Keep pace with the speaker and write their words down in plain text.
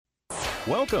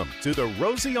Welcome to the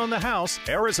Rosie on the House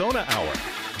Arizona Hour,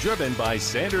 driven by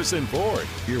Sanderson Ford.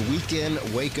 Your weekend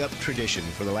wake-up tradition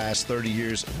for the last 30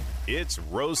 years. It's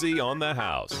Rosie on the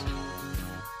House.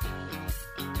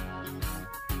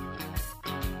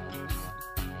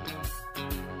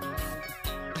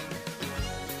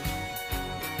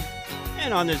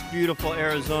 And on this beautiful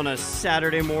Arizona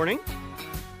Saturday morning,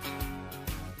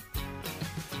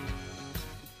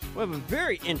 we have a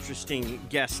very interesting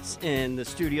guests in the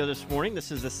studio this morning.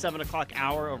 This is the 7 o'clock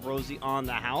hour of Rosie on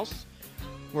the House,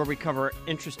 where we cover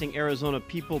interesting Arizona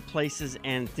people, places,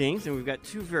 and things. And we've got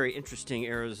two very interesting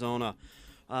Arizona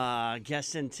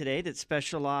guests in today that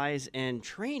specialize in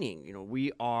training. You know,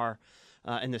 we are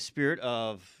in the spirit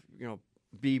of,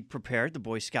 be prepared. The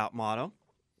Boy Scout motto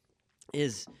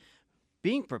is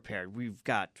being prepared. We've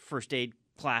got first aid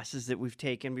classes that we've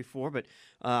taken before, but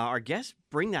our guests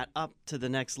bring that up to the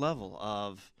next level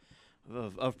of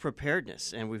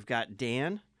preparedness. And we've got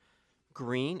Dan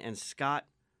Green and Scott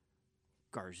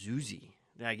Garzuzzi.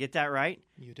 Did I get that right?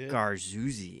 You did.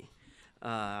 Garzuzzi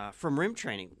from Rim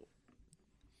Training.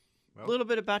 Well, A little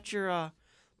bit about your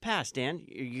past, Dan.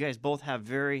 You guys both have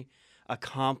very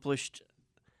accomplished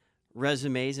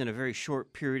resumes in a very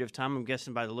short period of time. I'm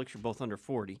guessing by the looks you're both under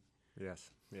 40.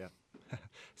 Yes, yeah.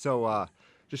 So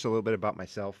just a little bit about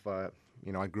myself.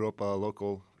 I grew up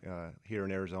local here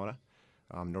in Arizona,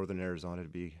 northern Arizona to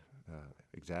be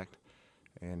exact.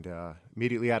 And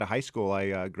immediately out of high school,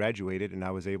 I graduated, and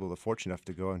I was fortunate enough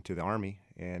to go into the Army.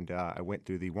 And I went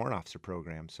through the warrant officer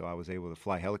program, so I was able to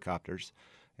fly helicopters.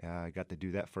 I got to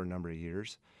do that for a number of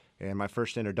years. And my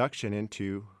first introduction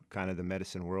into kind of the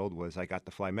medicine world was I got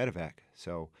to fly medevac.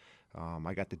 So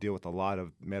I got to deal with a lot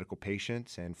of medical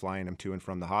patients and flying them to and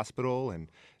from the hospital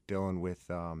and dealing with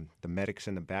the medics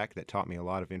in the back that taught me a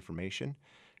lot of information.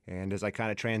 And as I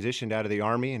kind of transitioned out of the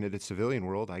Army into the civilian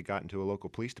world, I got into a local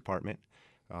police department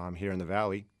here in the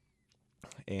Valley,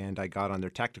 and I got on their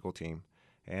tactical team.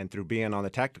 And through being on the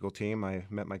tactical team, I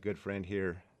met my good friend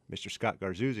here, Mr. Scott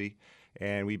Garzuzzi,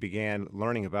 and we began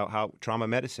learning about how trauma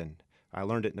medicine. I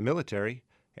learned it in the military.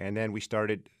 And then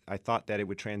I thought that it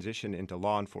would transition into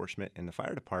law enforcement and the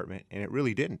fire department, and it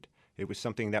really didn't. It was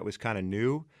something that was kind of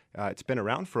new. It's been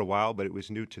around for a while, but it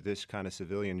was new to this kind of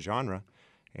civilian genre.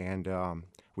 And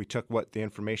we took the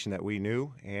information that we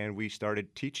knew, and we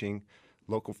started teaching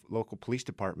local police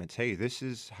departments, hey, this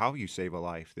is how you save a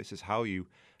life. This is how you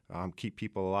keep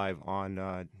people alive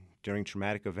during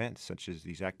traumatic events, such as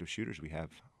these active shooters we have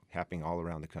happening all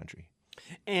around the country.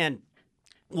 And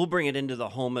we'll bring it into the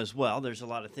home as well. There's a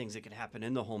lot of things that can happen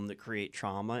in the home that create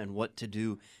trauma, and what to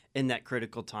do in that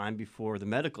critical time before the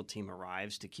medical team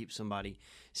arrives to keep somebody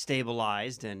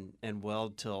stabilized and well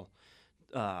till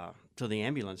the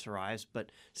ambulance arrives.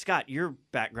 But Scott, your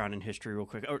background and history real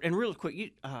quick. And real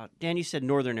quick, Dan, you said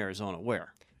northern Arizona.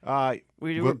 Where?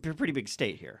 We're a pretty big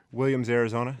state here. Williams,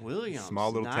 Arizona. Williams.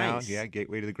 Small little Nice. town. Yeah,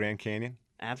 gateway to the Grand Canyon.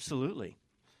 Absolutely.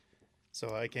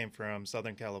 So I came from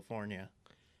Southern California,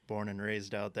 born and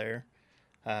raised out there.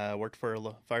 Worked for a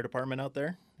fire department out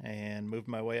there and moved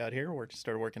my way out here.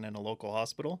 Started working in a local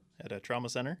hospital at a trauma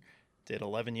center. Did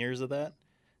 11 years of that.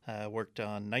 Worked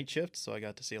on night shift, so I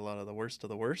got to see a lot of the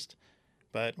worst.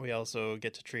 But we also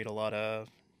get to treat a lot of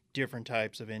different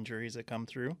types of injuries that come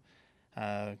through.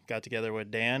 Got together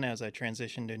with Dan as I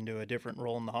transitioned into a different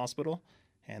role in the hospital.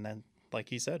 And then, like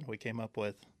he said, we came up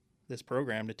with this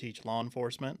program to teach law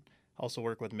enforcement, also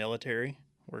work with military,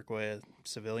 work with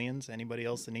civilians, anybody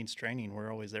else that needs training,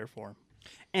 we're always there for.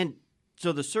 And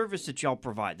so the service that y'all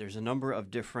provide, there's a number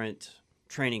of different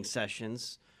training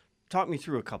sessions. Talk me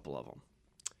through a couple of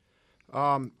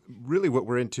them. Really what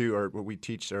we're into, or what we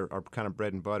teach, our kind of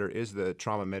bread and butter, is the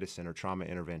trauma medicine or trauma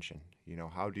intervention.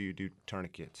 How do you do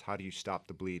tourniquets? How do you stop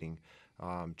the bleeding?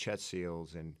 Chest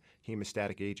seals and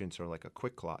hemostatic agents, or like a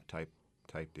quick clot type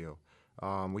deal.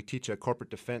 We teach a corporate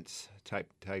defense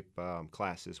type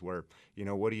classes where,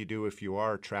 what do you do if you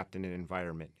are trapped in an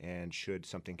environment and should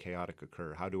something chaotic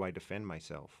occur? How do I defend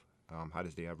myself? How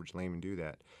does the average layman do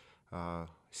that?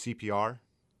 CPR,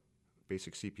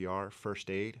 basic CPR, first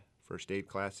aid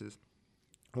classes.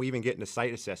 We even get into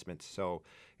site assessments. So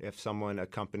if a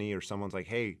company or someone's like,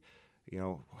 hey,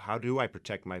 how do I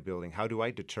protect my building? How do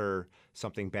I deter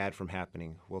something bad from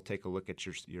happening? We'll take a look at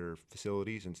your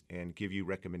facilities and give you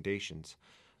recommendations.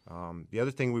 The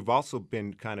other thing we've also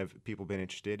people been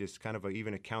interested is kind of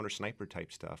even a counter sniper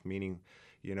type stuff, meaning,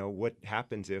 what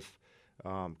happens if,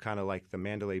 kind of like the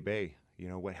Mandalay Bay,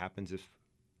 what happens if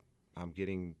I'm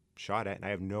getting shot at and I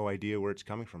have no idea where it's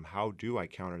coming from? How do I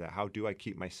counter that? How do I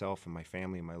keep myself and my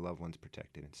family and my loved ones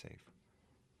protected and safe?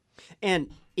 And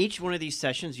each one of these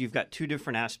sessions, you've got two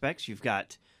different aspects. You've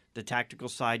got the tactical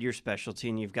side, your specialty,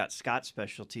 and you've got Scott's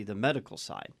specialty, the medical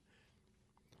side.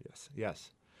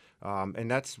 Yes. And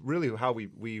that's really how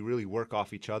we really work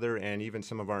off each other, and even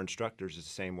some of our instructors is the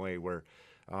same way. Where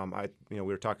we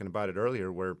were talking about it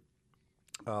earlier, where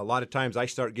a lot of times I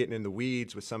start getting in the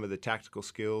weeds with some of the tactical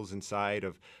skills inside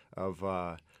of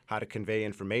how to convey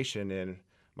information, and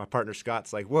my partner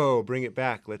Scott's like, "Whoa, bring it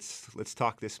back. Let's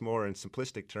talk this more in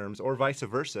simplistic terms," or vice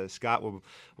versa. Scott will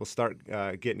start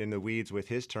getting in the weeds with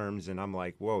his terms, and I'm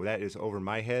like, "Whoa, that is over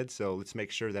my head." So let's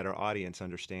make sure that our audience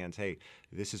understands. Hey,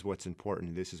 this is what's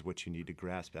important. This is what you need to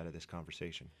grasp out of this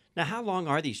conversation. Now, how long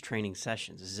are these training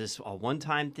sessions? Is this a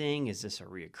one-time thing? Is this a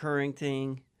reoccurring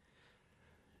thing?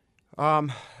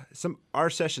 Our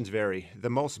sessions vary. The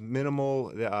most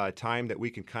minimal time that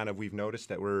we've noticed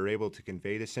that we're able to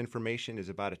convey this information is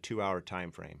about a 2-hour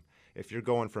time frame. If you're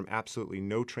going from absolutely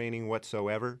no training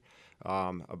whatsoever,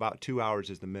 about 2 hours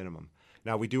is the minimum.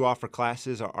 Now, we do offer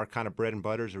classes. Our kind of bread and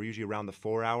butters are usually around the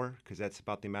 4-hour, because that's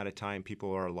about the amount of time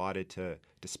people are allotted to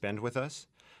spend with us.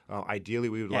 Ideally,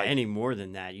 we would like any more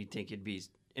than that, you'd think it'd be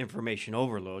information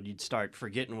overload. You'd start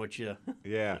forgetting what you.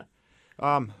 Yeah.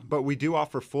 But we do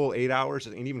offer full 8 hours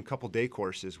and even a couple day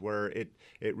courses where it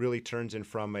really turns in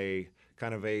from a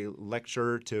kind of a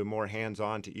lecture to more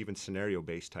hands-on to even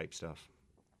scenario-based type stuff.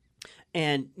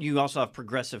 And you also have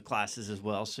progressive classes as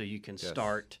well, so you can Yes.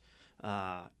 start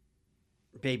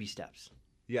baby steps.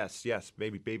 Yes,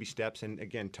 baby steps, and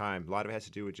again, time. A lot of it has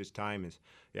to do with just time. Is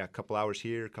a couple hours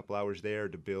here, a couple hours there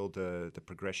to build the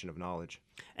progression of knowledge.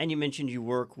 And you mentioned you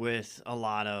work with a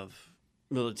lot of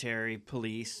military,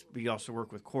 police, but you also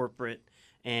work with corporate,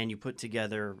 and you put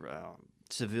together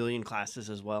civilian classes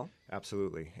as well.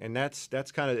 Absolutely, and that's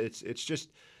kind of it's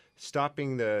just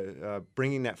stopping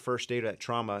bringing that first aid, that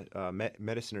trauma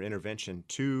medicine or intervention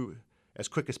to as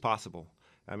quick as possible.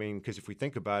 I mean, because if we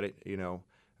think about it,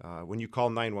 when you call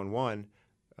 911,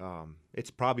 it's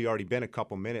probably already been a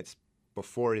couple minutes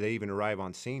before they even arrive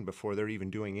on scene, before they're even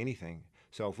doing anything.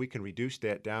 So if we can reduce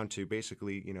that down to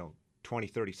basically, 20,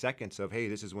 30 seconds of, hey,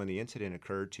 this is when the incident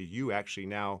occurred, to you actually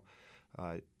now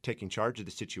taking charge of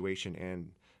the situation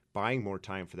and buying more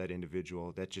time for that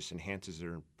individual, that just enhances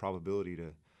their probability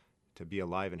to be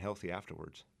alive and healthy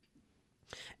afterwards.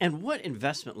 And what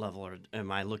investment level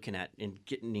am I looking at in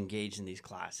getting engaged in these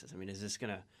classes? I mean, is this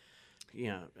going to,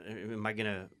 am I going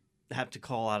to have to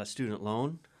call out a student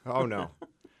loan? Oh, no.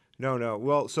 No.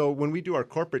 Well, so when we do our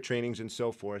corporate trainings and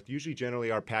so forth,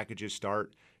 generally our packages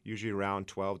start usually around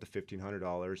 $1,200 to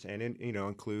 $1,500, and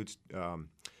includes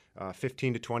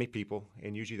 15 to 20 people,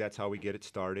 and usually that's how we get it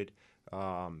started.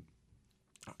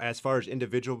 As far as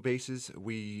individual bases,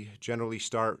 we generally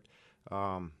start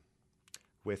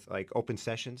with like open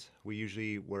sessions.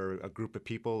 We're a group of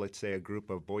people, let's say a group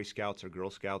of Boy Scouts or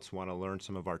Girl Scouts want to learn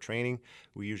some of our training.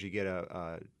 We usually get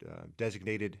a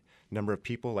designated number of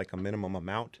people, like a minimum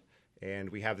amount, and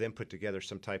we have them put together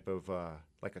some type of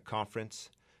like a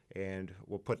conference, and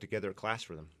we'll put together a class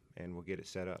for them, and we'll get it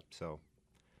set up. So,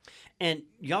 and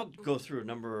y'all go through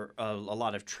a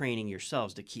lot of training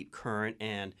yourselves to keep current,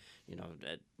 and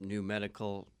new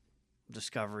medical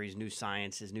discoveries, new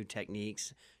sciences, new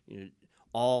techniques.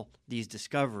 All these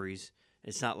discoveries.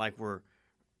 It's not like we're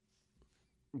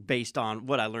based on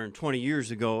what I learned 20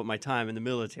 years ago at my time in the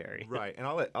military. Right, and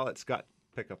I'll let Scott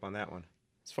pick up on that one.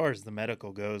 As far as the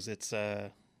medical goes, it's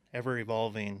a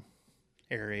ever-evolving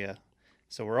area.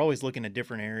 So we're always looking at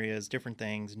different areas, different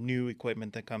things, new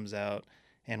equipment that comes out,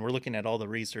 and we're looking at all the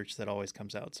research that always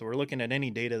comes out. So we're looking at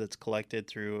any data that's collected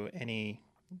through any,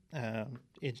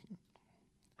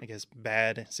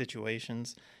 bad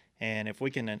situations. And if we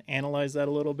can analyze that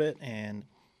a little bit and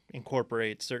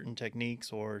incorporate certain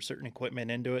techniques or certain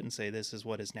equipment into it and say this is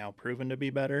what is now proven to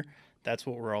be better, that's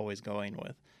what we're always going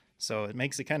with. So it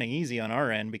makes it kind of easy on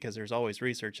our end because there's always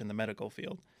research in the medical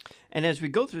field. And as we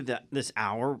go through this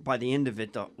hour, by the end of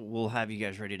it, we'll have you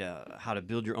guys ready to how to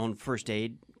build your own first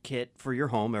aid kit for your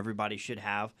home. Everybody should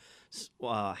have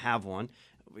one.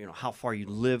 How far you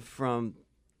live from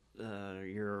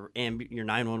your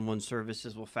 911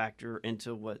 services will factor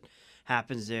into what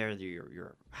happens there.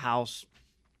 Your house,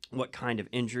 what kind of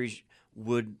injuries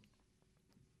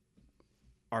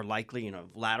are likely.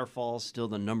 Ladder falls still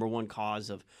the number one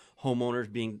cause of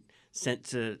homeowners being sent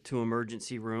to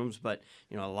emergency rooms, but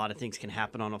a lot of things can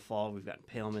happen on a fall. We've got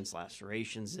impalements,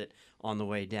 lacerations that on the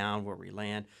way down where we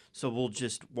land. So we'll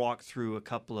just walk through a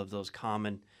couple of those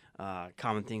common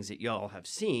things that y'all have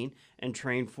seen and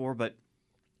trained for, but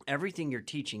everything you're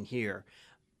teaching here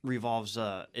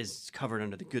is covered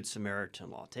under the Good Samaritan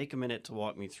law. Take a minute to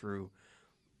walk me through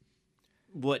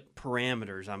what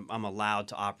parameters I'm allowed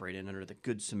to operate in under the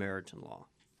Good Samaritan law.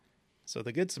 So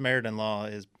the Good Samaritan law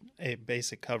is a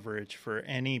basic coverage for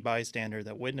any bystander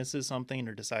that witnesses something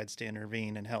or decides to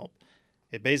intervene and help.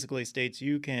 It basically states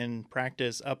you can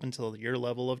practice up until your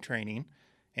level of training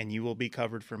and you will be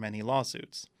covered from any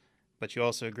lawsuits. But you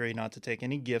also agree not to take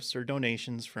any gifts or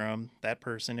donations from that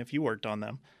person if you worked on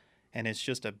them. And it's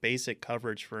just a basic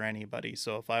coverage for anybody.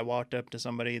 So if I walked up to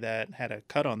somebody that had a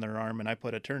cut on their arm and I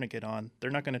put a tourniquet on,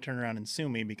 they're not going to turn around and sue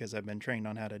me because I've been trained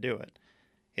on how to do it.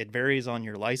 It varies on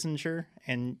your licensure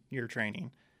and your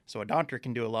training. So a doctor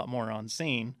can do a lot more on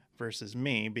scene versus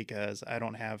me because I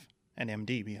don't have an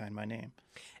MD behind my name.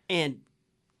 And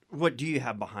what do you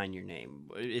have behind your name?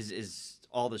 Is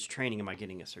all this training, am I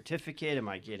getting a certificate? Am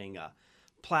I getting a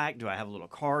plaque? Do I have a little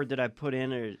card that I put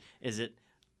in? Or is it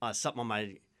something on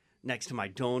my next to my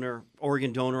donor,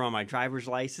 organ donor on my driver's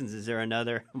license? Is there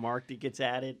another mark that gets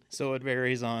added? So it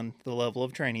varies on the level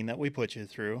of training that we put you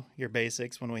through. Your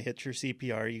basics, when we hit your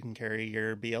CPR, you can carry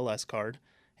your BLS card.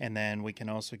 And then we can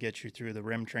also get you through the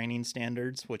RIM training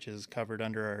standards, which is covered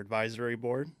under our advisory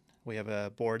board. We have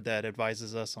a board that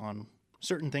advises us on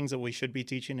certain things that we should be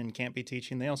teaching and can't be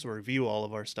teaching. They also review all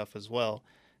of our stuff as well.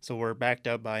 So we're backed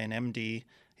up by an MD,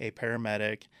 a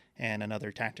paramedic, and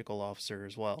another tactical officer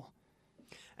as well.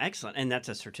 Excellent. And that's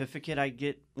a certificate I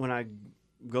get when I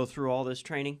go through all this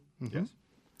training? Mm-hmm. Yes.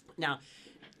 Now,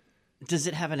 does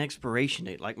it have an expiration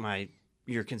date, like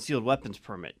your concealed weapons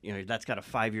permit? You know, that's got a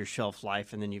 5-year shelf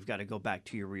life, and then you've got to go back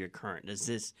to your reoccurrent. Does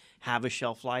this have a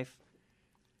shelf life?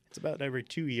 It's about every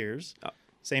 2 years. Oh.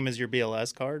 Same as your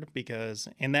BLS card, because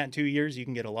in that 2 years, you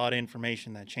can get a lot of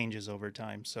information that changes over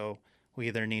time. So we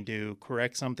either need to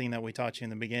correct something that we taught you in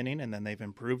the beginning and then they've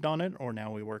improved on it, or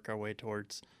now we work our way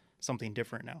towards something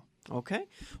different now. Okay.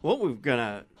 Well, we're going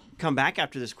to come back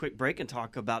after this quick break and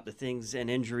talk about the things and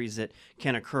injuries that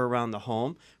can occur around the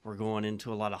home. We're going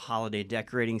into a lot of holiday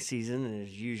decorating season, and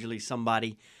there's usually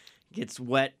somebody gets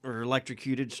wet or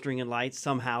electrocuted stringing lights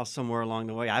somehow, somewhere along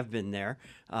the way. I've been there.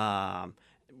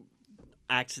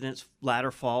 Accidents,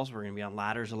 ladder falls. We're going to be on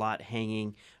ladders a lot,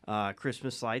 hanging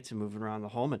Christmas lights and moving around the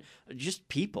home. And just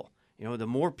people. You know, the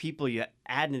more people you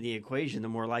add into the equation, the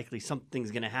more likely something's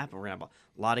going to happen. We're going to have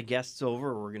a lot of guests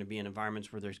over. We're going to be in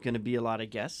environments where there's going to be a lot of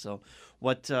guests. So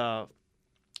what to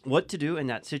do in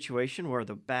that situation where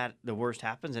the worst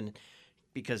happens, and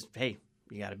because, hey,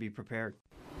 you got to be prepared.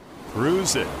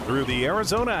 Cruise it through the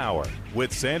Arizona Hour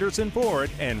with Sanderson Ford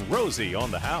and Rosie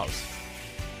on the house.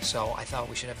 So I thought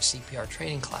we should have a CPR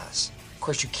training class. Of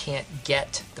course, you can't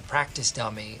get the practice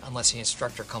dummy unless the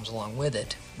instructor comes along with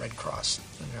it. Red Cross,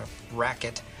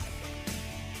 racket.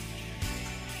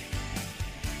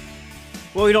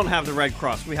 Well, we don't have the Red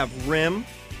Cross. We have RIM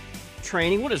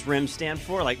training. What does RIM stand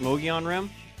for? Like Mogollon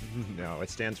RIM? No, it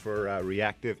stands for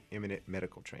Reactive Imminent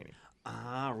Medical Training.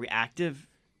 Reactive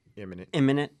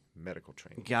Imminent Medical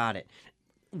Training. Got it.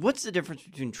 What's the difference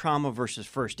between trauma versus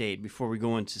first aid before we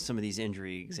go into some of these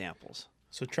injury examples?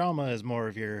 So trauma is more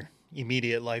of your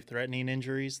immediate life-threatening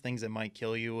injuries, things that might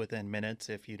kill you within minutes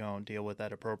if you don't deal with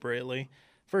that appropriately.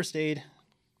 First aid,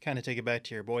 kind of take it back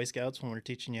to your Boy Scouts when we're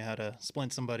teaching you how to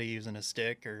splint somebody using a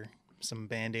stick or some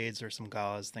Band-Aids or some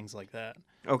gauze, things like that.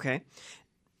 Okay.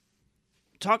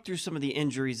 Talk through some of the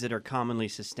injuries that are commonly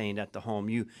sustained at the home.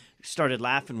 You started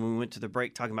laughing when we went to the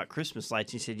break talking about Christmas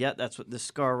lights. You said, yeah, that's what this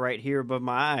scar right here above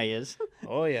my eye is.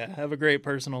 Oh, yeah. I have a great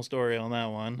personal story on that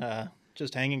one.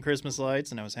 Just hanging Christmas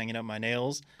lights, and I was hanging up my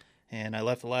nails, and I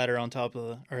left the ladder on top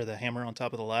of the hammer on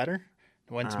top of the ladder.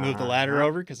 I went to move the ladder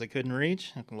over because I couldn't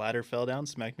reach. The ladder fell down,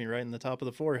 smacked me right in the top of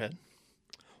the forehead.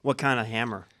 What kind of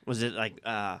hammer? Was it like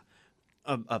a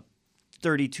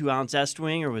 32-ounce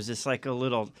Estwing, or was this like a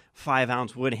little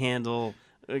 5-ounce wood handle?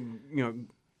 If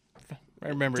I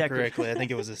remember correctly, I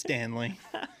think it was a Stanley,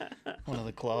 one of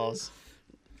the claws.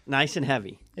 Nice and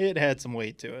heavy. It had some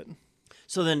weight to it.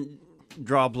 So then,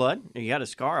 draw blood. You got a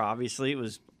scar, obviously. It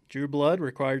was drew blood,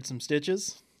 required some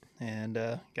stitches, and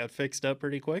got fixed up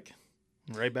pretty quick.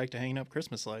 And right back to hanging up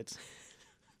Christmas lights.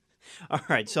 All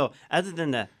right. So other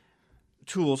than the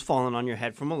tools falling on your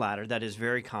head from a ladder, that is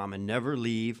very common. Never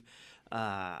leave.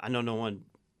 I know no one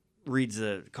reads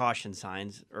the caution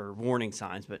signs or warning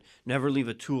signs, but never leave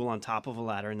a tool on top of a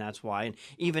ladder, and that's why. And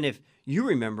even if you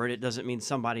remember it, it doesn't mean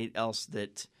somebody else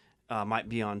that might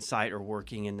be on site or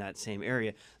working in that same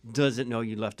area doesn't know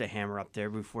you left a hammer up there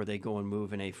before they go and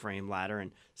move an A-frame ladder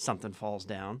and something falls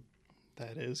down.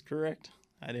 That is correct.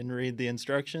 I didn't read the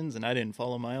instructions, and I didn't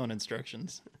follow my own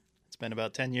instructions. It's been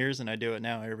about 10 years, and I do it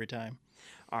now every time.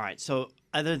 All right. So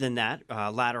other than that,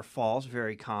 ladder falls,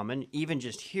 very common. Even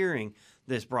just hearing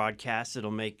this broadcast,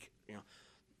 it'll make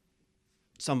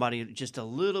somebody just a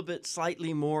little bit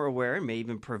slightly more aware and may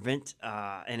even prevent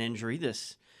an injury.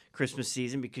 This Christmas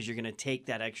season because you're going to take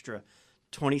that extra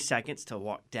 20 seconds to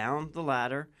walk down the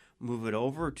ladder, move it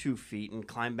over 2 feet, and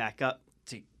climb back up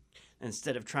to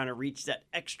instead of trying to reach that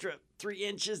extra 3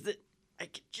 inches that I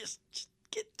could just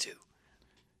get to.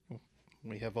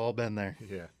 We have all been there.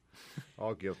 Yeah,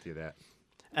 all guilty of that.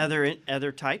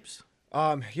 Other types?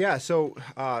 Yeah, so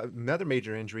another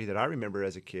major injury that I remember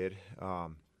as a kid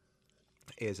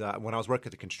is when I was working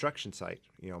at the construction site.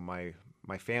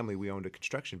 My family, we owned a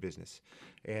construction business.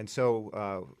 And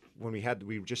so when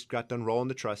we just got done rolling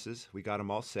the trusses, we got them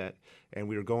all set, and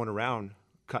we were going around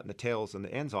cutting the tails and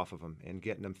the ends off of them and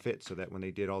getting them fit so that when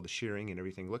they did all the shearing and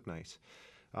everything looked nice.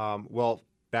 Well,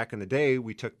 back in the day,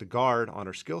 we took the guard on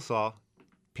our skill saw,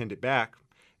 pinned it back,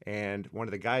 and one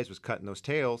of the guys was cutting those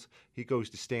tails. He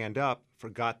goes to stand up,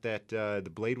 forgot that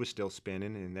the blade was still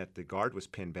spinning and that the guard was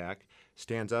pinned back,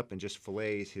 stands up and just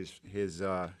fillets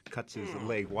cuts his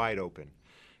leg wide open.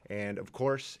 And of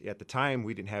course, at the time,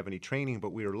 we didn't have any training,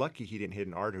 but we were lucky he didn't hit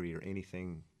an artery or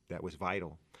anything that was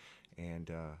vital.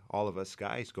 And all of us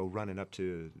guys go running up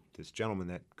to this gentleman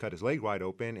that cut his leg wide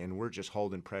open, and we're just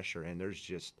holding pressure. And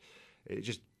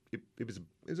it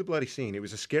was a bloody scene. It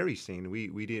was a scary scene.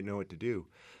 We didn't know what to do.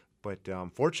 But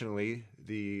fortunately,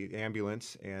 the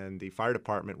ambulance and the fire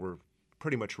department were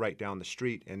pretty much right down the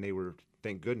street, and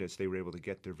thank goodness, they were able to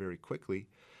get there very quickly.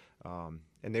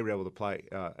 And they were able to apply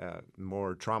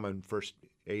more trauma and first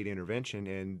aid intervention,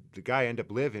 and the guy ended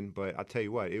up living. But I'll tell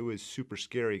you what, it was super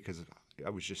scary because I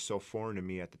was just so foreign to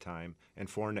me at the time and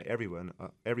foreign to everyone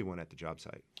at the job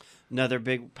site. Another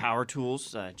big power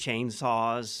tools,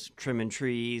 chainsaws, trimming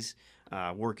trees,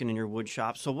 working in your wood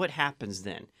shop. So what happens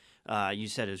then? You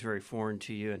said it was very foreign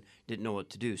to you and didn't know what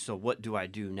to do. So what do I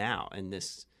do now in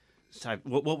this type?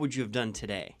 What would you have done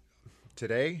today?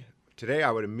 Today,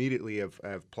 I would immediately have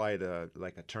applied a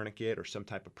tourniquet or some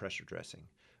type of pressure dressing.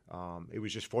 It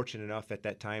was just fortunate enough at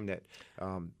that time that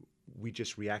we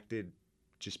just reacted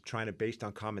just trying to based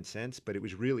on common sense, but it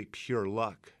was really pure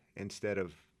luck instead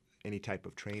of any type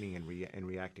of training and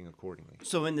reacting accordingly.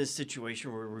 So in this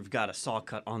situation where we've got a saw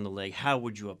cut on the leg, how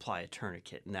would you apply a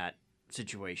tourniquet in that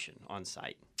situation on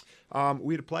site?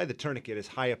 We'd apply the tourniquet as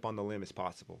high up on the limb as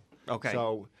possible. Okay.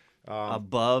 So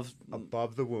above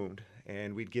the wound,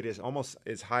 and we'd get almost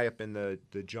as high up in the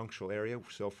junctional area.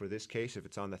 So for this case, if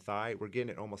it's on the thigh, we're getting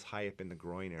it almost high up in the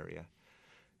groin area.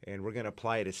 And we're going to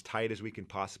apply it as tight as we can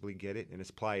possibly get it and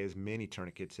apply as many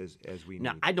tourniquets as we need.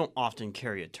 Now, I don't often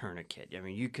carry a tourniquet. I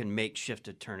mean, you can makeshift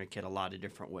a tourniquet a lot of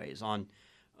different ways. On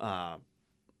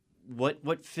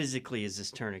what physically is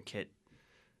this tourniquet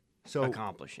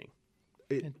accomplishing?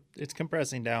 It's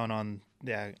compressing down on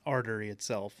the artery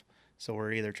itself. So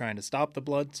we're either trying to stop the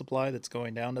blood supply that's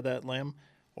going down to that limb,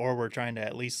 or we're trying to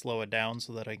at least slow it down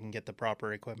so that I can get the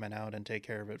proper equipment out and take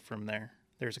care of it from there.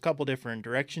 There's a couple different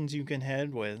directions you can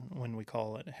head with when we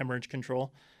call it hemorrhage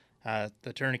control.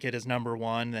 The tourniquet is number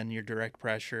one, then your direct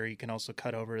pressure. You can also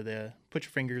put your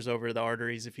fingers over the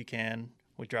arteries if you can.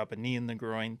 We drop a knee in the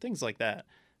groin, things like that.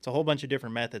 It's a whole bunch of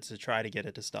different methods to try to get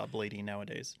it to stop bleeding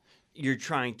nowadays. You're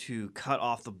trying to cut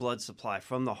off the blood supply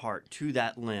from the heart to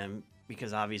that limb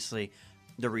because obviously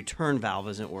the return valve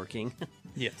isn't working.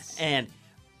 Yes. And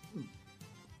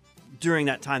during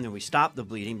that time, then we stop the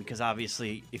bleeding because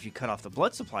obviously if you cut off the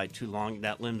blood supply too long,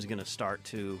 that limb's going to start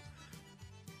to...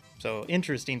 So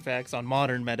interesting facts on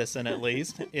modern medicine, at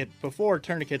least. Before,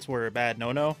 tourniquets were a bad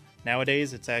no-no.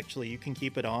 Nowadays, it's actually, you can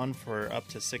keep it on for up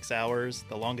to 6 hours.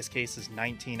 The longest case is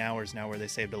 19 hours now where they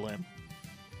saved a limb.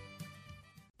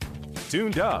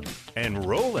 Tuned up and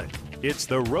rolling. It's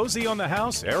the Rosie on the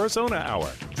House Arizona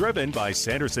Hour, driven by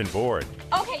Sanderson Ford.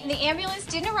 Okay, the ambulance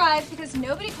didn't arrive because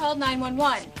nobody called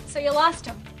 911, so you lost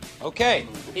him. Okay,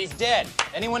 he's dead.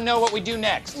 Anyone know what we do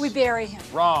next? We bury him.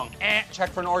 Wrong. Check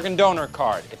for an organ donor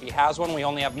card. If he has one, we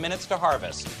only have minutes to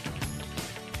harvest.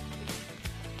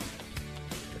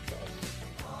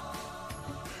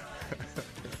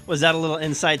 Was that a little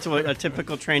insight to what a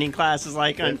typical training class is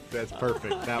like? That's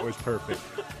perfect. That was perfect.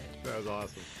 That was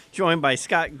awesome. Joined by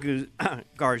Scott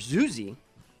Garzuzzi,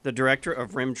 the director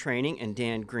of RIM training, and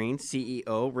Dan Green,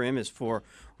 CEO. RIM is for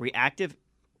Reactive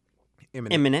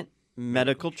Imminent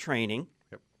Medical Training.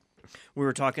 Yep. We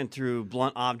were talking through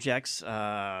blunt objects,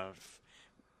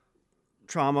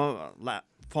 trauma,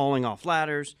 falling off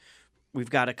ladders. We've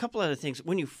got a couple other things.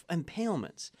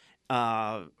 Impalements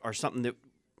are something that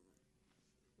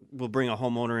will bring a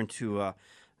homeowner into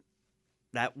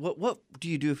that. What do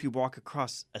you do if you walk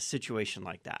across a situation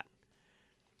like that?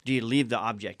 Do you leave the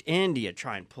object in? Do you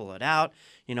try and pull it out?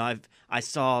 You know, I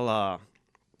saw,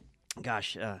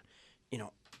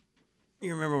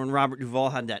 You remember when Robert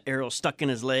Duvall had that arrow stuck in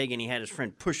his leg and he had his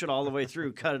friend push it all the way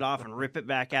through, cut it off, and rip it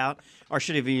back out? Or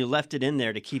should have you left it in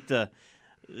there to keep the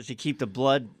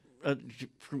blood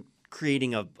from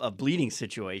creating a bleeding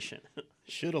situation?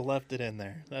 Should have left it in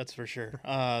there, that's for sure.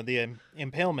 The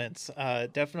impalements,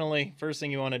 definitely first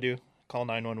thing you want to do, call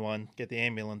 911, get the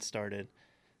ambulance started.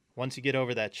 Once you get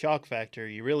over that shock factor,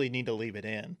 you really need to leave it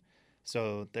in.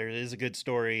 So there is a good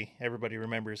story. Everybody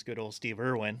remembers good old Steve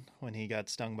Irwin when he got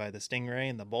stung by the stingray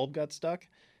and the bulb got stuck.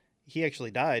 He actually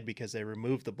died because they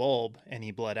removed the bulb and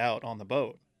he bled out on the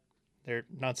boat. They're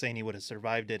not saying he would have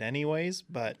survived it anyways,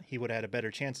 but he would have had a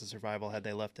better chance of survival had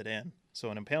they left it in.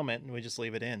 So an impalement, we just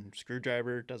leave it in.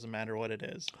 Screwdriver, doesn't matter what it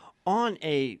is. On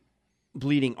a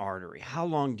bleeding artery, how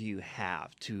long do you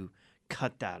have to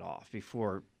cut that off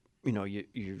before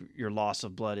your loss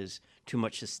of blood is too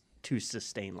much to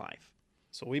sustain life?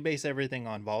 So we base everything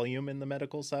on volume in the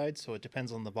medical side, so it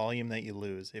depends on the volume that you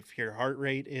lose. If your heart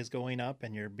rate is going up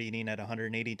and you're beating at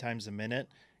 180 times a minute,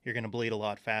 you're going to bleed a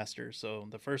lot faster. So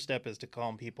the first step is to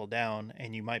calm people down,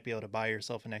 and you might be able to buy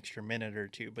yourself an extra minute or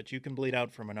two, but you can bleed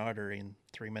out from an artery in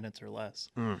 3 minutes or less.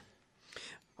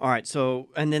 All right, so,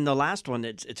 and then the last one,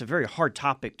 it's a very hard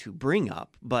topic to bring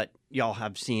up, but y'all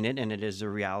have seen it, and it is a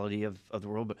reality of the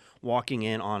world, but walking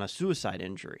in on a suicide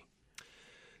injury.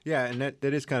 Yeah, and that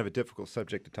is kind of a difficult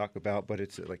subject to talk about, but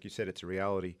it's like you said, it's a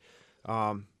reality.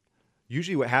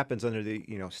 Usually what happens under the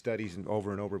studies and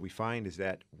over we find is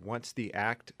that once the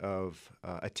act of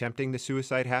attempting the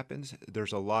suicide happens,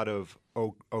 there's a lot of,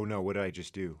 oh no, what did I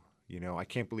just do? I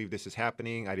can't believe this is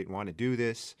happening. I didn't want to do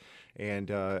this.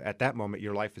 And at that moment,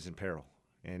 your life is in peril.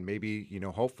 And maybe,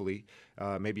 hopefully,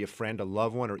 maybe a friend, a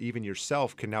loved one, or even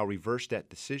yourself can now reverse that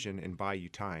decision and buy you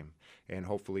time. And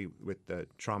hopefully with the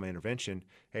trauma intervention,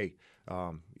 hey,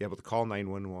 you're able to call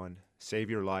 911, save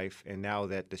your life, and now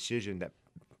that decision, that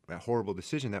horrible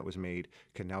decision that was made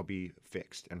can now be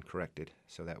fixed and corrected.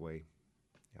 So that way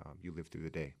you live through the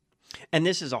day. And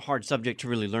this is a hard subject to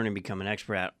really learn and become an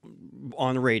expert at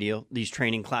on the radio. These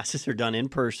training classes are done in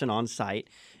person, on site,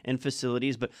 in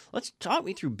facilities. But let's talk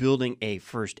me through building a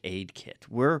first aid kit.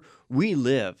 Where we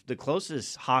live, the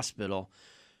closest hospital,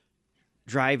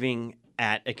 driving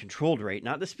at a controlled rate,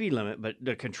 not the speed limit, but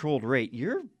the controlled rate,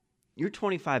 you're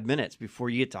 25 minutes before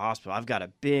you get to hospital. I've got a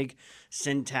big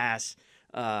Cintas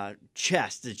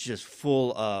chest that's just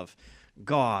full of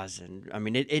gauze, and I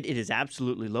mean it is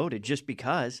absolutely loaded just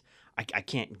because I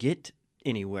can't get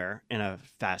anywhere in a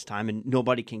fast time, and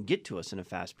nobody can get to us in a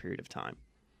fast period of time.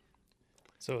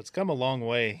 So it's come a long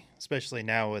way, especially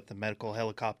now with the medical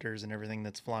helicopters and everything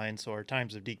that's flying, so our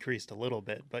times have decreased a little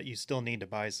bit, but you still need to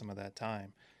buy some of that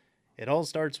time. It all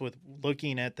starts with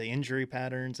looking at the injury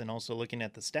patterns and also looking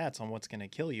at the stats on what's going to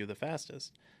kill you the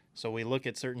fastest. So we look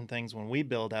at certain things when we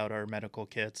build out our medical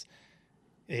kits.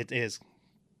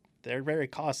 They're very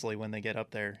costly when they get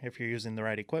up there if you're using the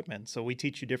right equipment. So we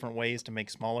teach you different ways to make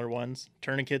smaller ones.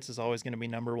 Tourniquets is always going to be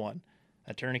number one.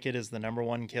 A tourniquet is the number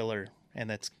one killer, and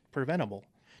that's preventable.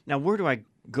 Now, where do I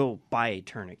go buy a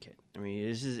tourniquet? I mean,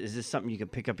 is this something you can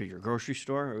pick up at your grocery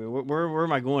store? I mean, where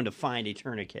am I going to find a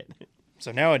tourniquet?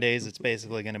 So nowadays, it's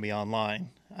basically going to be online.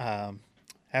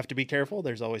 Have to be careful.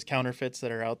 There's always counterfeits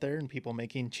that are out there and people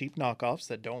making cheap knockoffs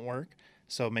that don't work.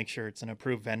 So make sure it's an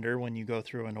approved vendor when you go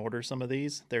through and order some of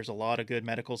these. There's a lot of good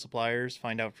medical suppliers.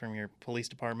 Find out from your police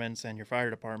departments and your fire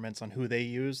departments on who they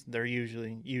use. They're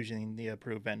usually using the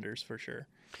approved vendors for sure.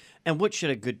 And what should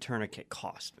a good tourniquet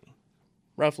cost me?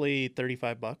 Roughly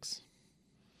 $35.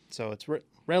 So it's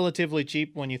relatively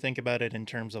cheap when you think about it in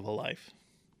terms of a life.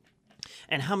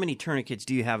 And how many tourniquets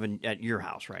do you have at your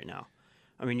house right now?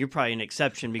 I mean, you're probably an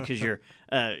exception because your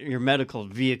medical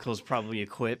vehicle is probably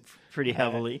equipped pretty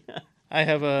heavily. I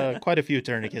have quite a few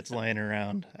tourniquets laying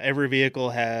around. Every vehicle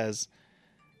has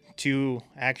 2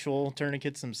 actual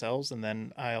tourniquets themselves, and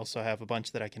then I also have a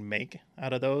bunch that I can make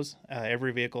out of those.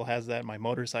 Every vehicle has that. My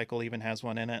motorcycle even has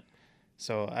one in it.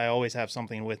 So I always have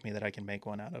something with me that I can make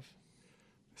one out of.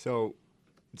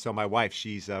 So my wife,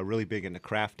 she's really big into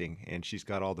crafting, and she's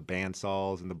got all the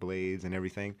bandsaws and the blades and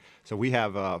everything. So we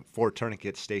have 4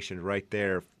 tourniquets stationed right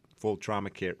there, full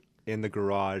trauma kit in the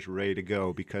garage, ready to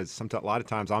go, because a lot of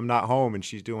times I'm not home and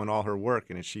she's doing all her work,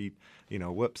 and if she,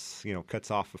 cuts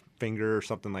off a finger or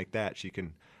something like that, she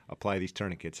can apply these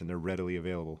tourniquets, and they're readily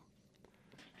available.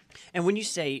 And when you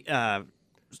say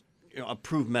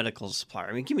approved medical supplier,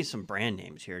 I mean, give me some brand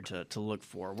names here to look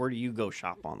for. Where do you go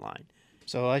shop online?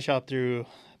 So I shop through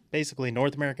basically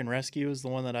North American Rescue is the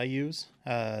one that I use.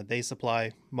 They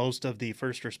supply most of the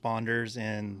first responders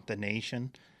in the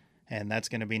nation, and that's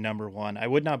going to be number one. I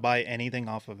would not buy anything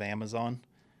off of Amazon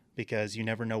because you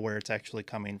never know where it's actually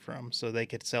coming from. So they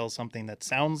could sell something that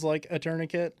sounds like a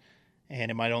tourniquet,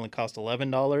 and it might only cost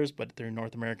 $11, but through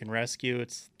North American Rescue,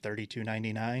 it's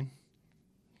 $32.99.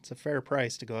 It's a fair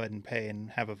price to go ahead and pay and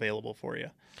have available for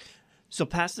you. So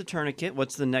past the tourniquet,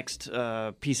 what's the next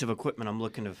piece of equipment I'm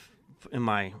looking in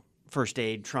my first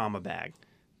aid trauma bag?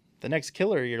 The next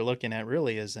killer you're looking at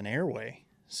really is an airway.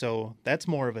 So that's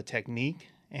more of a technique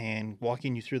and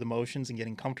walking you through the motions and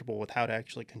getting comfortable with how to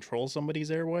actually control somebody's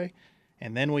airway.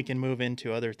 And then we can move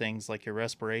into other things like your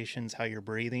respirations, how you're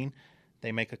breathing.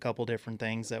 They make a couple different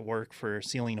things that work for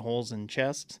sealing holes in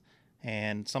chests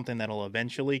and something that'll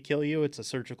eventually kill you. It's a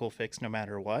surgical fix no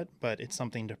matter what, but it's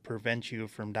something to prevent you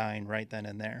from dying right then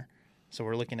and there. So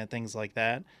we're looking at things like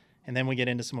that. And then we get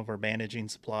into some of our bandaging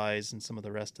supplies and some of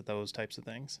the rest of those types of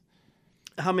things.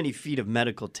 How many feet of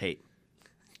medical tape?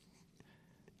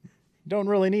 Don't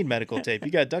really need medical tape. You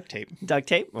got duct tape. Duct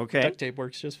tape? Okay. Duct tape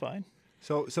works just fine.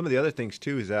 So some of the other things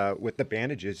too is with the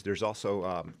bandages, there's also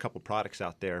a couple products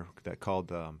out there that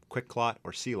called Quick Clot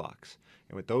or Celox,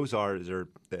 and what those are is they're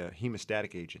the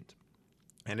hemostatic agent,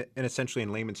 and essentially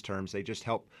in layman's terms, they just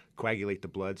help coagulate the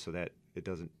blood so that it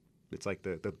doesn't. It's like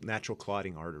the natural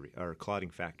clotting artery or clotting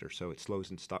factor, so it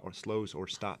slows or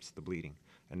stops the bleeding,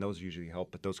 and those usually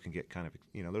help. But those can get kind of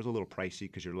those are a little pricey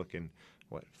because you're looking.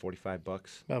 What, $45?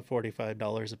 About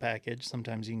 $45 a package.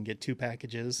 Sometimes you can get 2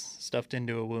 packages stuffed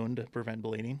into a wound to prevent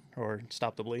bleeding or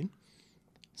stop the bleed.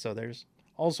 So there's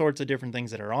all sorts of different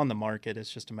things that are on the market.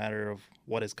 It's just a matter of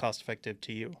what is cost effective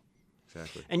to you.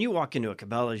 Exactly. And you walk into a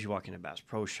Cabela's, you walk into Bass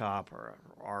Pro Shop or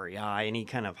REI, any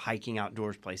kind of hiking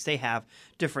outdoors place, they have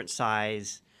different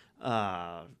size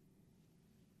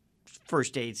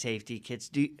first aid safety kits.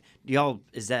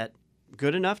 Is that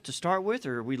good enough to start with,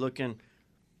 or are we looking...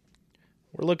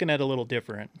 We're looking at a little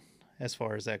different as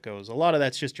far as that goes. A lot of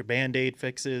that's just your Band-Aid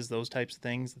fixes, those types of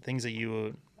things, the things that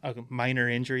a minor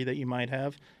injury that you might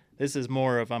have. This is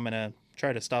more of I'm going to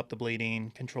try to stop the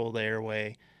bleeding, control the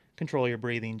airway, control your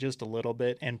breathing just a little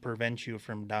bit, and prevent you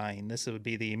from dying. This would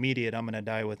be the immediate I'm going to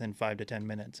die within 5 to 10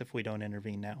 minutes if we don't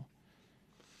intervene now.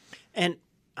 And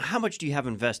how much do you have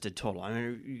invested total? I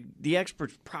mean, the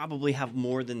experts probably have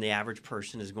more than the average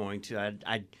person is going to.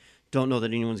 I don't know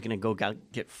that anyone's going to go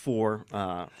get four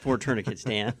tourniquets,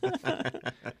 Dan.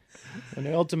 When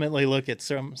I ultimately look at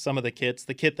some of the kits,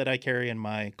 the kit that I carry in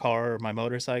my car or my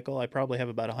motorcycle, I probably have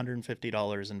about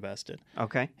 $150 invested.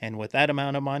 Okay. And with that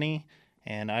amount of money,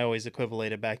 and I always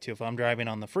equivalate it back to if I'm driving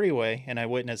on the freeway and I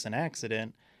witness an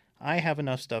accident, I have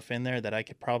enough stuff in there that I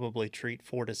could probably treat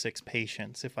 4 to 6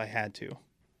 patients if I had to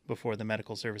before the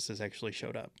medical services actually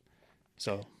showed up.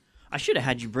 So I should have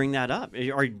had you bring that up.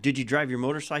 Or did you drive your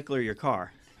motorcycle or your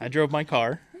car? I drove my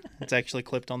car. It's actually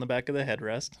clipped on the back of the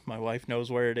headrest. My wife knows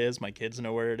where it is. My kids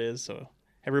know where it is. So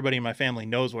everybody in my family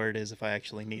knows where it is if I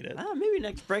actually need it. Maybe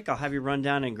next break I'll have you run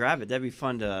down and grab it. That'd be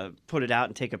fun to put it out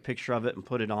and take a picture of it and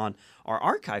put it on our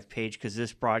archive page, because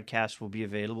this broadcast will be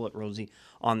available at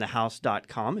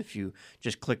rosieonthehouse.com. If you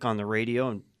just click on the radio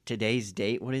and today's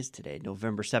date, what is today?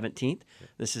 November 17th.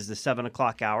 This is the 7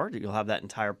 o'clock hour. You'll have that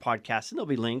entire podcast, and there'll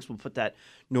be links. We'll put that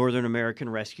Northern American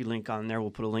Rescue link on there.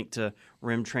 We'll put a link to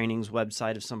RIM Training's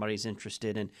website if somebody's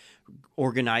interested in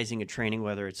organizing a training,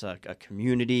 whether it's a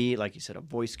community, like you said, a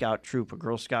Boy Scout troop, a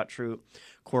Girl Scout troop,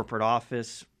 corporate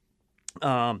office.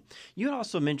 You had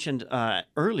also mentioned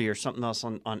earlier something else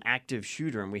on active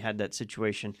shooter, and we had that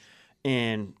situation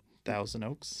in Thousand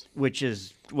Oaks, which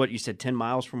is what you said, 10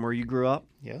 miles from where you grew up.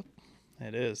 Yep,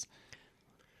 it is.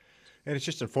 And it's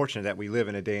just unfortunate that we live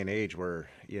in a day and age where,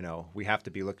 we have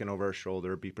to be looking over our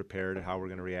shoulder, be prepared at how we're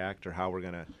going to react or how we're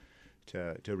going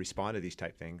to respond to these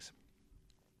type things.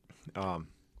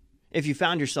 If you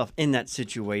found yourself in that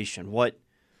situation, what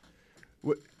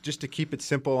just to keep it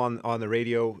simple on the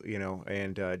radio,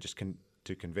 and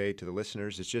to convey to the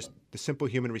listeners, it's just the simple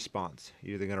human response.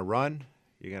 You're either going to run,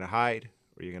 you're going to hide,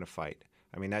 or you're going to fight.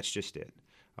 I mean, that's just it.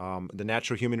 The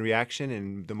natural human reaction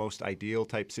and the most ideal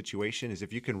type situation is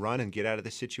if you can run and get out of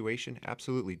the situation,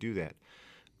 absolutely do that.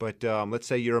 But let's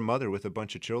say you're a mother with a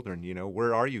bunch of children,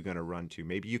 where are you going to run to?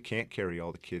 Maybe you can't carry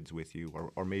all the kids with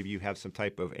you, or maybe you have some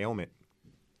type of ailment.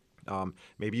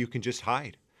 Maybe you can just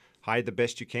hide the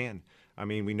best you can. I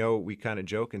mean, we kind of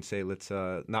joke and say, let's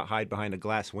not hide behind a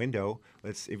glass window.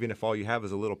 Even if all you have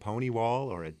is a little pony wall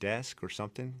or a desk or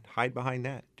something, hide behind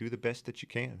that. Do the best that you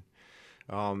can.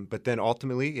 But then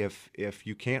ultimately, if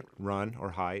you can't run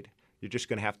or hide, you're just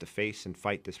going to have to face and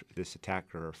fight this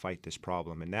attacker or fight this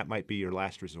problem, and that might be your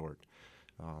last resort.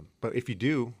 But if you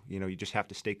do, you just have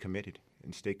to stay committed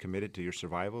to your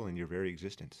survival and your very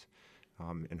existence,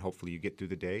 and hopefully you get through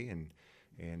the day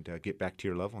and get back to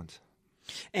your loved ones.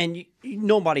 And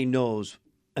nobody knows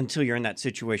until you're in that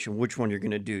situation, which one you're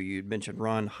going to do. You mentioned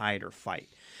run, hide, or fight.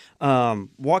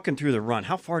 Walking through the run,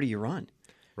 how far do you run?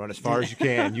 Run as far as you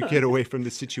can. You get away from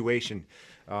the situation.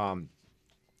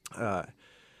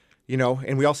 You know,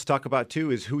 and we also talk about,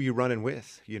 too, is who you're running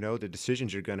with, you know, the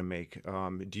decisions you're going to make.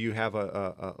 Do you have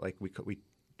like we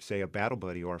say, a battle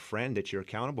buddy or a friend that you're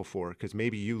accountable for? Because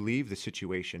maybe you leave the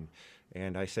situation,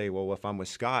 and I say, well, if I'm with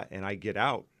Scott and I get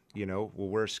out, you know, well,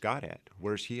 where's Scott at?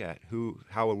 Where's he at?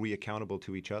 How are we accountable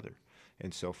to each other?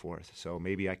 And so forth. So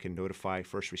maybe I can notify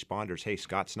first responders, hey,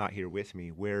 Scott's not here with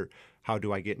me. How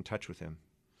do I get in touch with him?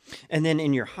 And then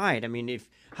in your hide, I mean,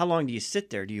 how long do you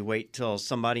sit there? Do you wait till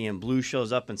somebody in blue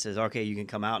shows up and says, okay, you can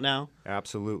come out now?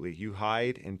 Absolutely. You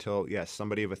hide until, yes,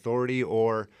 somebody of authority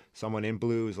or someone in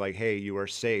blue is like, hey, you are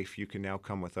safe. You can now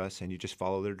come with us, and you just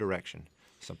follow their direction.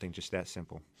 Something just that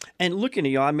simple. And looking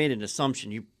at you, I made an assumption.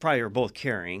 You probably are both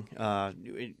carrying.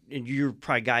 And you're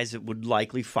probably guys that would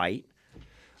likely fight.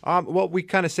 Well, we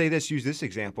kind of use this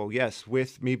example. Yes,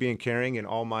 with me being carrying and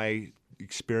all my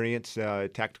experience,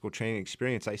 tactical training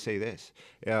experience, I say this.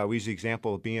 We use the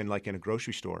example of being like in a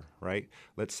grocery store, right?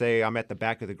 Let's say I'm at the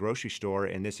back of the grocery store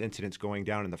and this incident's going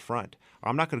down in the front.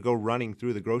 I'm not going to go running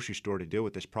through the grocery store to deal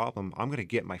with this problem. I'm going to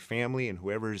get my family and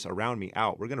whoever's around me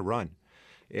out. We're going to run.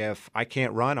 If I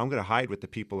can't run, I'm going to hide with the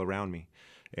people around me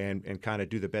and kind of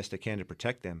do the best I can to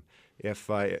protect them. If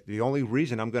the only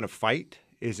reason I'm going to fight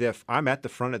is if I'm at the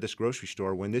front of this grocery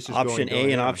store when this is option going A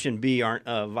and down. Option B aren't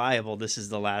viable. This is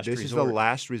the last resort. This is the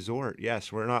last resort.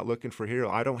 Yes, we're not looking for hero.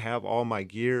 I don't have all my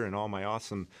gear and all my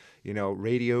awesome, you know,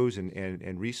 radios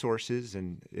and resources,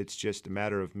 and it's just a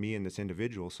matter of me and this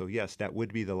individual. So yes, that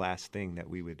would be the last thing that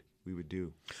we would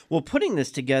do. Well, putting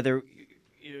this together,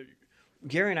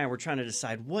 Gary and I were trying to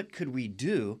decide what could we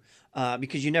do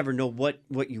because you never know what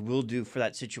you will do for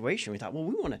that situation. We thought, well,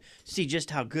 we want to see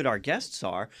just how good our guests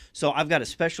are. So I've got a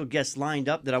special guest lined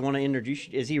up that I want to introduce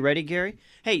you. Is he ready, Gary?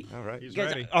 Hey, all right, he's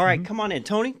ready. All right, come on in.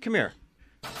 Tony, come here.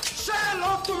 Say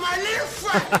hello to my little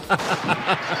friend.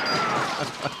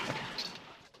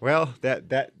 Well,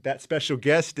 that special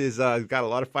guest is got a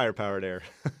lot of firepower there.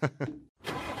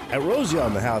 At Rosie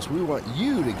on the House, we want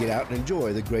you to get out and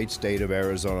enjoy the great state of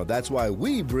Arizona. That's why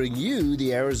we bring you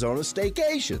the Arizona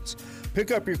Staycations.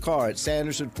 Pick up your car at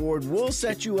Sanderson Ford. We'll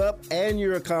set you up and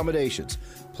your accommodations.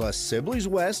 Plus Sibley's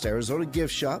West, Arizona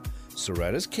Gift Shop,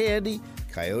 Soretta's Candy,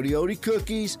 Coyote Odie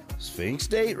Cookies, Sphinx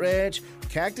Date Ranch,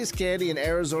 Cactus Candy, and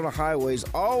Arizona Highways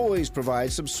always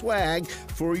provide some swag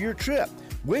for your trip.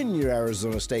 Win your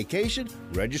Arizona Staycation.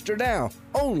 Register now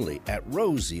only at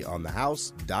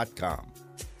rosieonthehouse.com.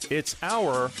 It's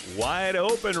our Wide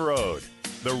Open Road,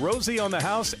 the Rosie on the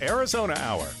House Arizona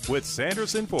Hour with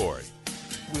Sanderson Ford.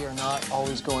 We are not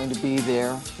always going to be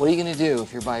there. What are you going to do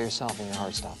if you're by yourself and your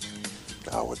heart stops?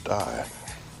 I would die.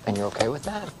 And you're okay with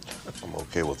that? I'm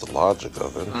okay with the logic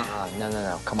of it.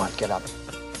 No. Come on, get up.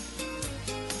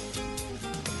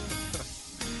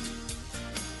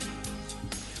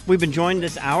 We've been joined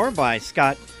this hour by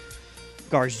Scott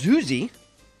Garzuzzi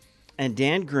and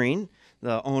Dan Green,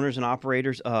 the owners and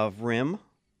operators of RIM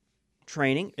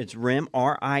Training. It's RIM,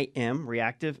 R-I-M,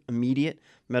 Reactive Immediate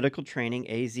Medical Training,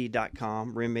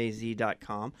 AZ.com,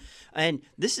 RIMAZ.com. And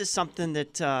this is something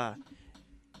that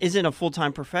isn't a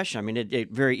full-time profession. I mean, it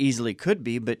very easily could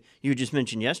be, but you just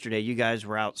mentioned yesterday you guys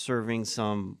were out serving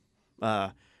some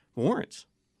warrants.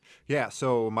 Yeah,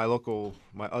 so my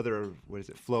other,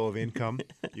 flow of income,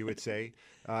 you would say,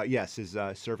 yes, is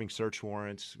serving search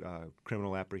warrants,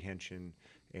 criminal apprehension,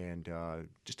 and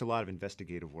just a lot of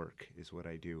investigative work is what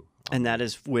I do. And that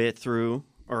is can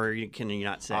you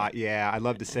not say? Yeah, I'd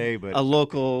love to say, but... A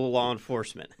local law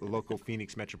enforcement. A local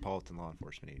Phoenix Metropolitan Law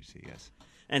Enforcement Agency, yes.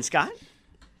 And Scott?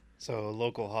 So a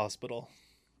local hospital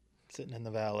sitting in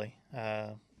the valley.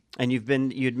 And you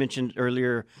had mentioned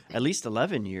earlier at least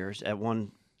 11 years at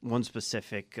one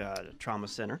specific trauma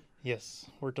center. Yes,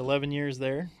 worked 11 years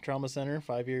there, trauma center,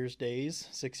 5 years days,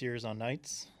 6 years on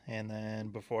nights, and then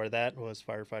before that was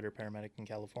firefighter paramedic in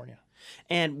California.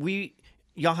 And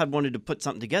y'all had wanted to put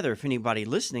something together. If anybody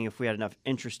listening, if we had enough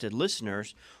interested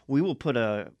listeners, we will put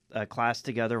a class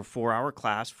together, a 4-hour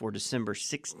class for December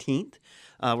 16th.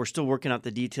 We're still working out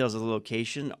the details of the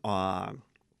location, but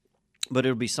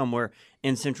it'll be somewhere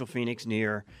in Central Phoenix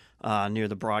near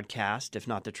the broadcast, if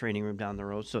not the training room down the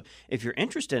road. So if you're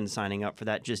interested in signing up for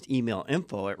that, just email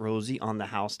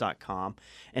info@rosieonthehouse.com,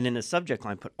 and in the subject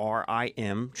line put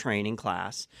RIM training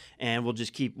class, and we'll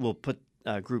put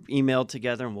a group email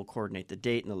together, and we'll coordinate the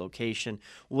date and the location.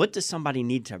 What does somebody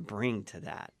need to bring to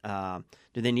that?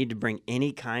 Do they need to bring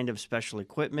any kind of special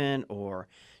equipment, or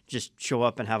just show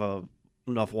up and have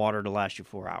enough water to last you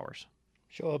 4 hours?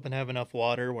 Show up and have enough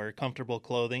water, wear comfortable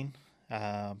clothing.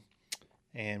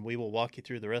 And we will walk you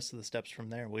through the rest of the steps from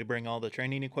there. We bring all the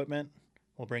training equipment.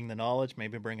 We'll bring the knowledge,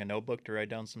 maybe bring a notebook to write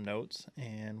down some notes,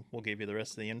 and we'll give you the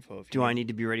rest of the info. Do I need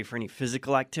to be ready for any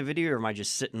physical activity, or am I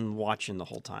just sitting watching the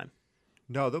whole time?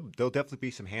 No, there'll definitely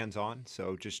be some hands-on,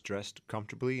 so just dressed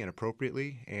comfortably and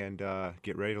appropriately and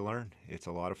get ready to learn. It's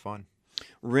a lot of fun.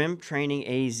 RIM Training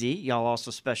AZ, y'all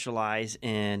also specialize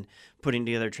in putting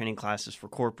together training classes for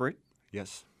corporate.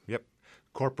 Yes, yep.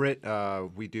 Corporate,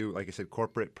 we do, like I said,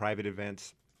 corporate, private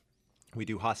events. We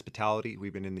do hospitality.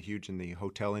 We've been huge in the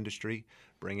hotel industry,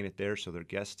 bringing it there so their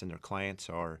guests and their clients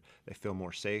they feel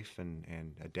more safe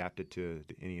and adapted to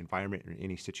any environment or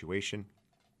any situation.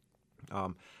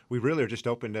 We really are just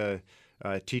open to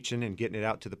teaching and getting it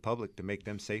out to the public to make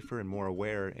them safer and more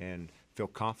aware and feel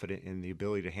confident in the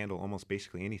ability to handle almost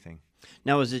basically anything.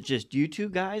 Now, is it just you two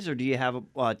guys, or do you have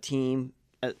a team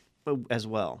as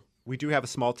well? We do have a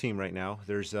small team right now.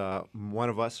 There's one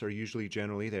of us are usually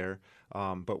generally there,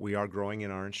 but we are growing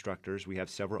in our instructors. We have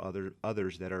several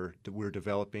others that we're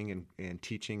developing and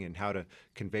teaching and how to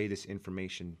convey this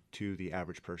information to the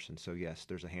average person. So yes,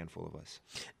 there's a handful of us.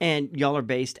 And y'all are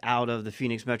based out of the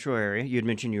Phoenix metro area. You had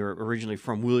mentioned you're originally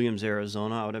from Williams,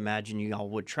 Arizona. I would imagine y'all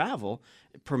would travel,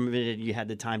 provided you had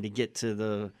the time to get to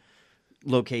the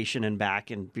location and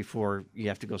back, and before you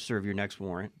have to go serve your next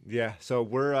warrant. Yeah, so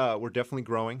we're definitely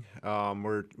growing.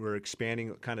 We're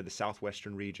expanding kind of the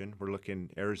southwestern region. We're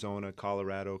looking Arizona,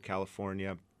 Colorado,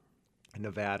 California,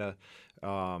 Nevada,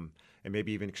 and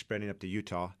maybe even expanding up to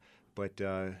Utah. But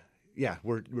yeah,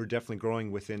 we're definitely growing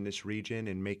within this region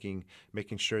and making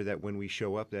sure that when we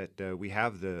show up that we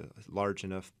have the large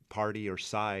enough party or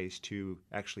size to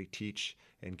actually teach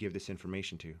and give this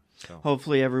information to. So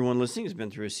hopefully everyone listening has been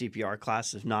through a CPR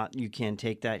class. If not, you can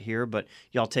take that here, but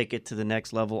y'all take it to the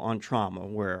next level on trauma,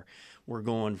 where we're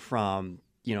going from,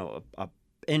 a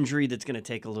injury that's going to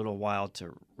take a little while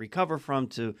to recover from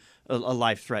to a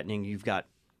life-threatening. You've got,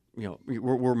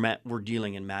 we're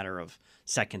dealing in matter of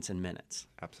seconds and minutes.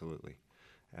 Absolutely.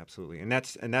 Absolutely. And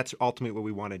that's ultimately what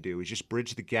we want to do, is just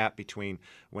bridge the gap between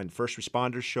when first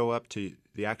responders show up to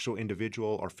the actual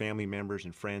individual or family members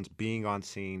and friends being on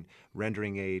scene,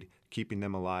 rendering aid, keeping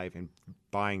them alive, and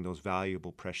buying those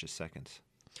valuable, precious seconds.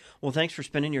 Well, thanks for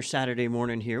spending your Saturday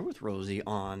morning here with Rosie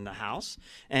on the house.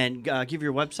 And give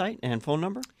your website and phone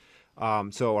number.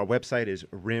 So our website is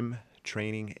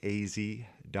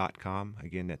rimtrainingaz.com.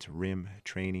 Again, that's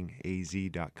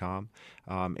rimtrainingaz.com.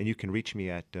 And you can reach me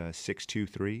at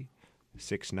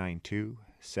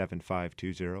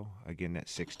 623-692-7520. Again,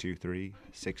 that's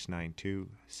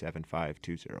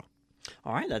 623-692-7520.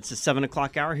 All right, that's the 7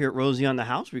 o'clock hour here at Rosie on the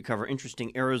House. We cover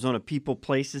interesting Arizona people,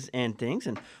 places, and things.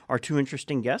 And our two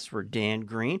interesting guests were Dan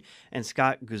Green and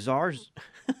Scott Garzuzzi.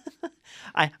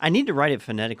 I need to write it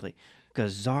phonetically.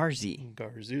 Garzuzzi.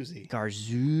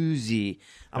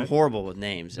 I'm horrible with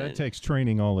names. That takes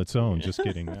training all its own, just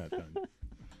getting that done.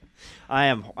 I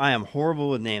am horrible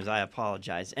with names. I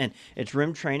apologize. And it's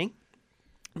RIM Training.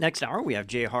 Next hour, we have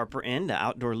Jay Harper in, the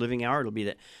Outdoor Living Hour.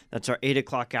 That's our 8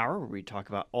 o'clock hour, where we talk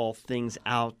about all things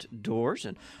outdoors,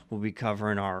 and we'll be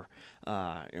covering our,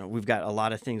 we've got a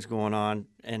lot of things going on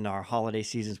in our holiday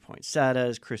seasons,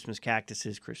 poinsettias, Christmas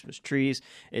cactuses, Christmas trees.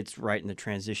 It's right in the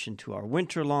transition to our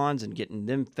winter lawns and getting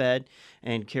them fed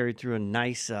and carried through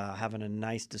having a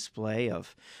nice display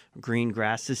of green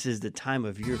grass. This is the time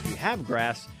of year, if you have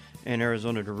grass in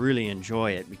Arizona, to really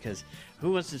enjoy it, because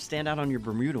who wants to stand out on your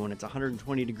Bermuda when it's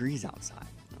 120 degrees outside?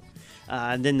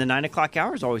 And then the 9 o'clock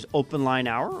hour is always open line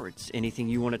hour, or it's anything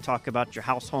you want to talk about, your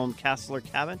house, home, castle, or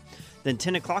cabin. Then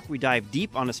 10 o'clock, we dive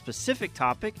deep on a specific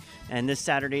topic, and this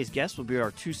Saturday's guest will be our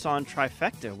Tucson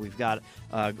trifecta. We've got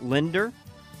a lender,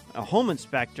 a home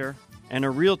inspector, and a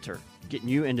realtor, getting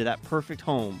you into that perfect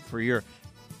home for your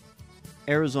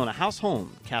Arizona house,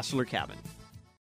 home, castle, or cabin.